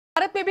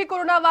भारत में भी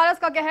corona virus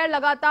का कहर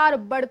लगातार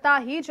बढ़ता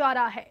ही जा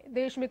रहा है।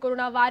 देश में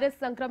कोरोना वायरस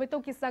संक्रमितों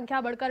की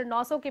संख्या बढ़कर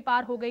 900 के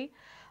पार हो गई,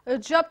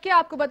 जबकि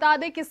आपको बता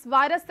दें कि इस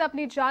वायरस से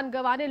अपनी जान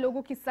गंवाने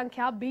लोगों की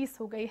संख्या 20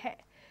 हो गई है।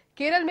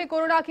 केरल में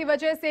कोरोना की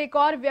वजह से एक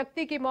और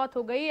व्यक्ति की मौत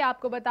हो गई।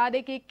 आपको बता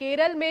दें कि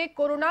केरल में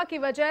कोरोना की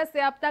वजह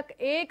से अब तक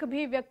एक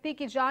भी व्यक्ति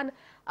की जान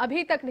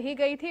अभी तक नहीं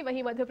गई थी।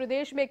 वहीं मध्य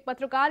प्रदेश में एक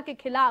पत्रकार के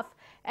खिलाफ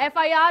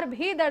एफआईआर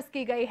भी दर्ज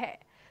की गई है।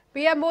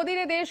 पीएम मोदी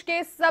ने देश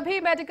के सभी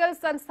मेडिकल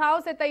संस्थाओं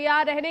से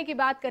तैयार रहने की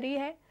बात करी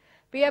है।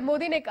 पीएम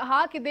मोदी ने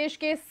कहा कि देश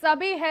के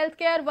सभी हेल्थ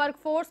केयर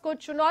वर्कफोर्स को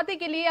चुनौती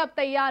के लिए अब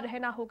तैयार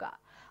रहना होगा।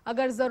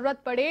 अगर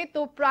जरूरत पड़े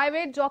तो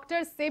प्राइवेट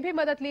डॉक्टर्स से भी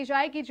मदद ली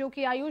जाएगी, जो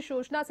कि आयुष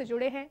योजना से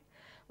जुड़े हैं।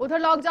 उधर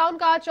लॉकडाउन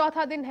का आज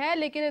चौथा दिन है,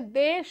 लेकिन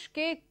देश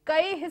के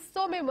कई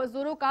हिस्सों में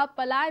मजदूरों का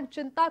पलायन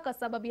चिंता का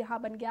सबब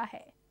यहां बन गया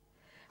है।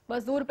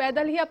 मजदूर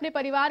पैदल ही अपने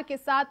परिवार के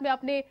साथ में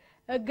अपने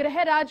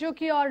गृह राज्यों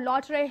की ओर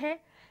लौट रहे हैं।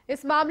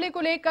 इस मामले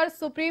को लेकर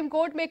सुप्रीम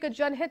कोर्ट में एक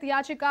जनहित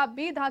याचिका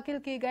भी दाखिल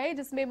की गई,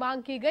 जिसमें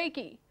मांग की गई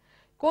कि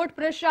कोर्ट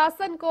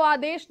प्रशासन को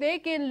आदेश दे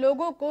कि इन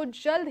लोगों को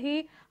जल्द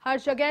ही हर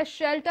जगह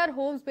शेल्टर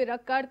होम्स में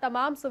रखकर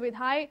तमाम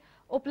सुविधाएं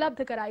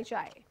उपलब्ध कराई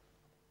जाए।